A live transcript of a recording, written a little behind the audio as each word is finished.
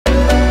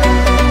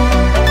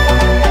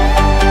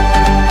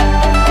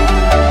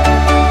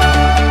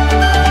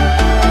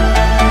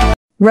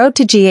Road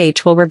to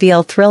GH will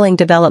reveal thrilling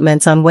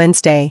developments on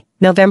Wednesday,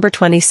 November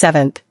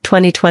 27,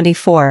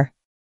 2024.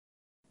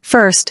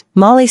 First,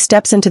 Molly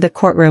steps into the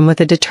courtroom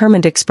with a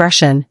determined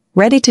expression,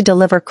 ready to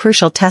deliver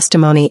crucial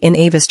testimony in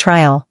Ava's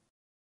trial.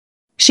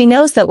 She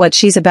knows that what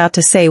she's about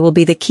to say will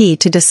be the key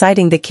to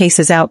deciding the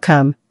case's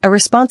outcome, a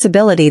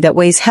responsibility that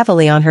weighs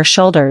heavily on her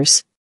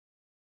shoulders.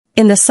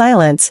 In the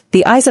silence,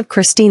 the eyes of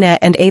Christina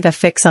and Ava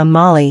fix on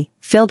Molly,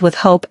 filled with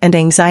hope and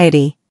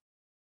anxiety.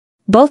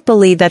 Both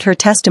believe that her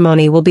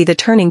testimony will be the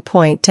turning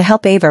point to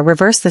help Ava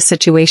reverse the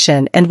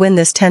situation and win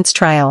this tense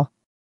trial.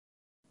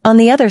 On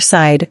the other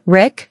side,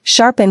 Rick,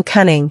 sharp and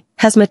cunning,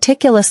 has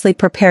meticulously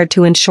prepared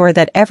to ensure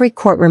that every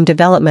courtroom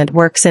development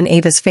works in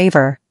Ava's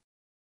favor.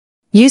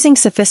 Using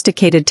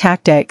sophisticated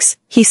tactics,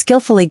 he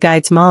skillfully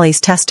guides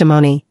Molly's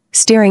testimony,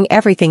 steering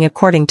everything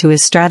according to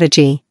his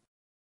strategy.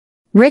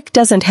 Rick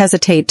doesn't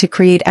hesitate to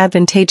create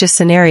advantageous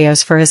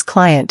scenarios for his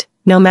client,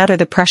 no matter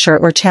the pressure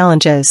or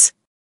challenges.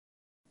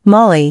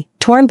 Molly,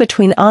 torn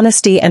between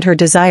honesty and her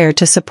desire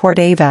to support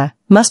Ava,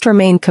 must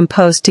remain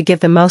composed to give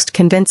the most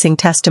convincing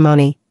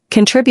testimony,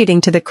 contributing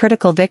to the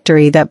critical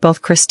victory that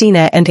both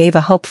Christina and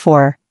Ava hope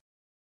for.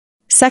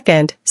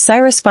 Second,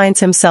 Cyrus finds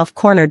himself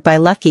cornered by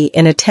Lucky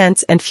in a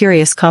tense and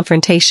furious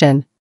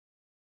confrontation.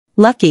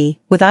 Lucky,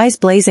 with eyes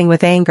blazing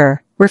with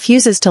anger,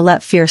 refuses to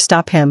let fear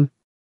stop him.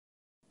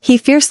 He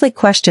fiercely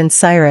questions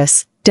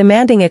Cyrus,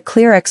 demanding a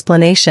clear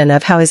explanation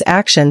of how his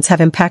actions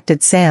have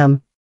impacted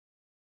Sam.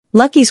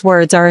 Lucky's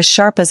words are as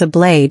sharp as a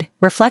blade,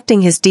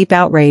 reflecting his deep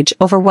outrage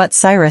over what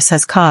Cyrus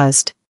has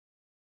caused.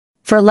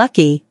 For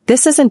Lucky,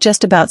 this isn't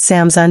just about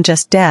Sam's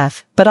unjust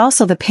death, but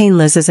also the pain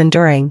Liz is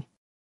enduring.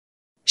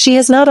 She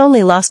has not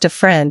only lost a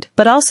friend,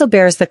 but also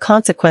bears the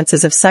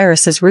consequences of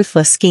Cyrus's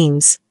ruthless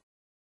schemes.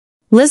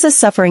 Liz's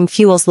suffering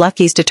fuels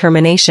Lucky's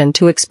determination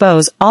to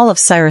expose all of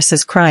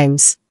Cyrus's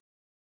crimes.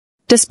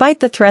 Despite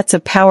the threats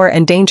of power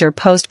and danger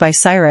posed by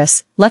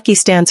Cyrus, Lucky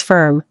stands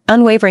firm,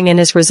 unwavering in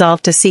his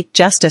resolve to seek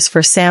justice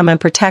for Sam and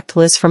protect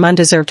Liz from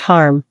undeserved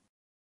harm.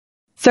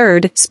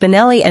 Third,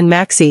 Spinelli and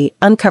Maxie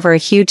uncover a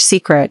huge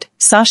secret: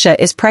 Sasha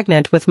is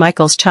pregnant with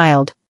Michael's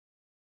child.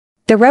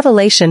 The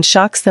revelation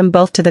shocks them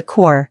both to the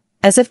core,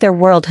 as if their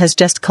world has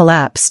just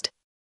collapsed.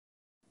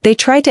 They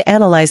try to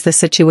analyze the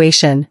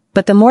situation,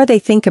 but the more they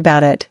think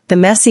about it, the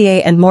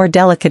messier and more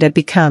delicate it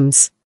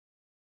becomes.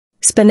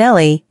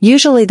 Spinelli,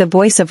 usually the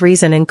voice of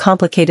reason in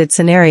complicated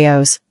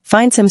scenarios,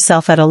 finds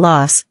himself at a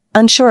loss,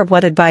 unsure of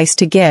what advice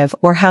to give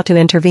or how to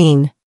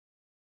intervene.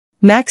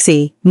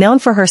 Maxie, known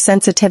for her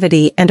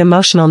sensitivity and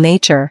emotional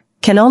nature,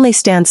 can only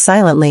stand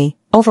silently,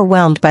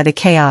 overwhelmed by the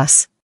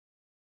chaos.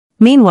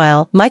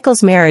 Meanwhile,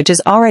 Michael's marriage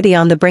is already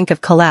on the brink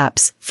of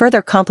collapse,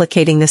 further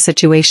complicating the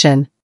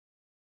situation.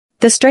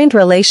 The strained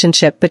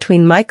relationship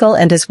between Michael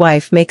and his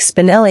wife makes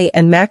Spinelli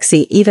and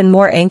Maxie even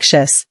more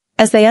anxious,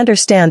 as they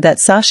understand that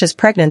Sasha's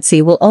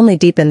pregnancy will only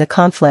deepen the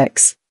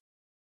conflicts.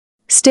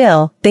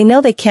 Still, they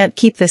know they can't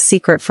keep this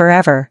secret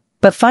forever,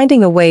 but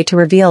finding a way to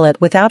reveal it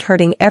without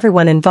hurting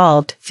everyone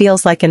involved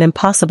feels like an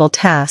impossible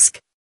task.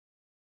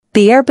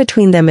 The air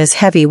between them is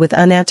heavy with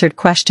unanswered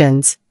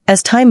questions,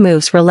 as time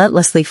moves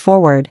relentlessly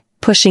forward,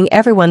 pushing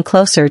everyone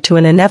closer to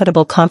an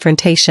inevitable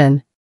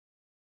confrontation.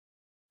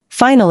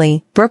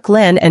 Finally, Brooke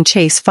Lynn and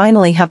Chase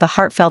finally have the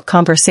heartfelt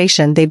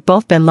conversation they've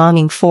both been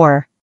longing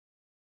for.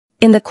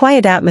 In the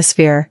quiet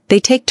atmosphere,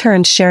 they take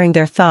turns sharing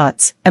their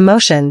thoughts,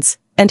 emotions,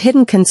 and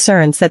hidden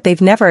concerns that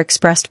they've never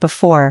expressed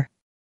before.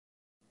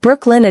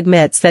 Brooke Lynn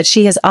admits that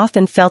she has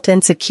often felt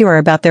insecure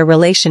about their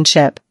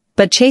relationship,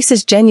 but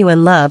Chase's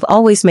genuine love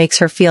always makes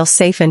her feel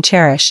safe and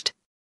cherished.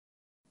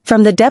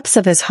 From the depths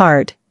of his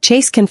heart,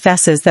 Chase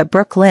confesses that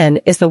Brooke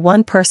Lynn is the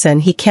one person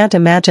he can't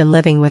imagine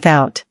living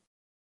without.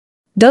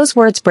 Those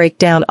words break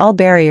down all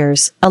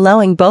barriers,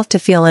 allowing both to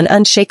feel an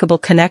unshakable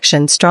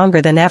connection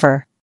stronger than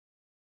ever.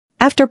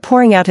 After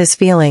pouring out his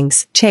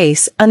feelings,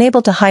 Chase,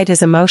 unable to hide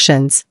his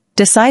emotions,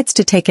 decides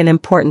to take an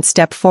important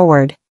step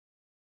forward.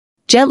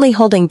 Gently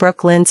holding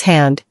Brooke Lynn's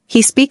hand,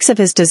 he speaks of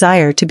his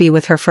desire to be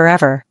with her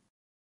forever.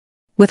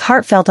 With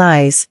heartfelt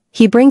eyes,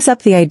 he brings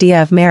up the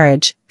idea of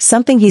marriage,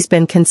 something he's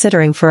been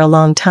considering for a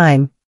long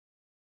time.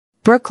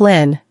 Brooke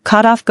Lynn,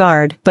 caught off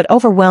guard but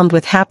overwhelmed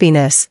with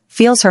happiness,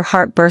 feels her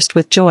heart burst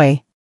with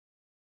joy.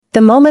 The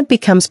moment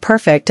becomes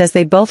perfect as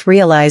they both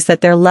realize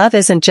that their love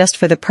isn't just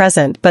for the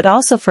present but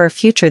also for a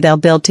future they'll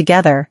build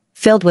together,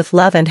 filled with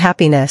love and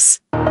happiness.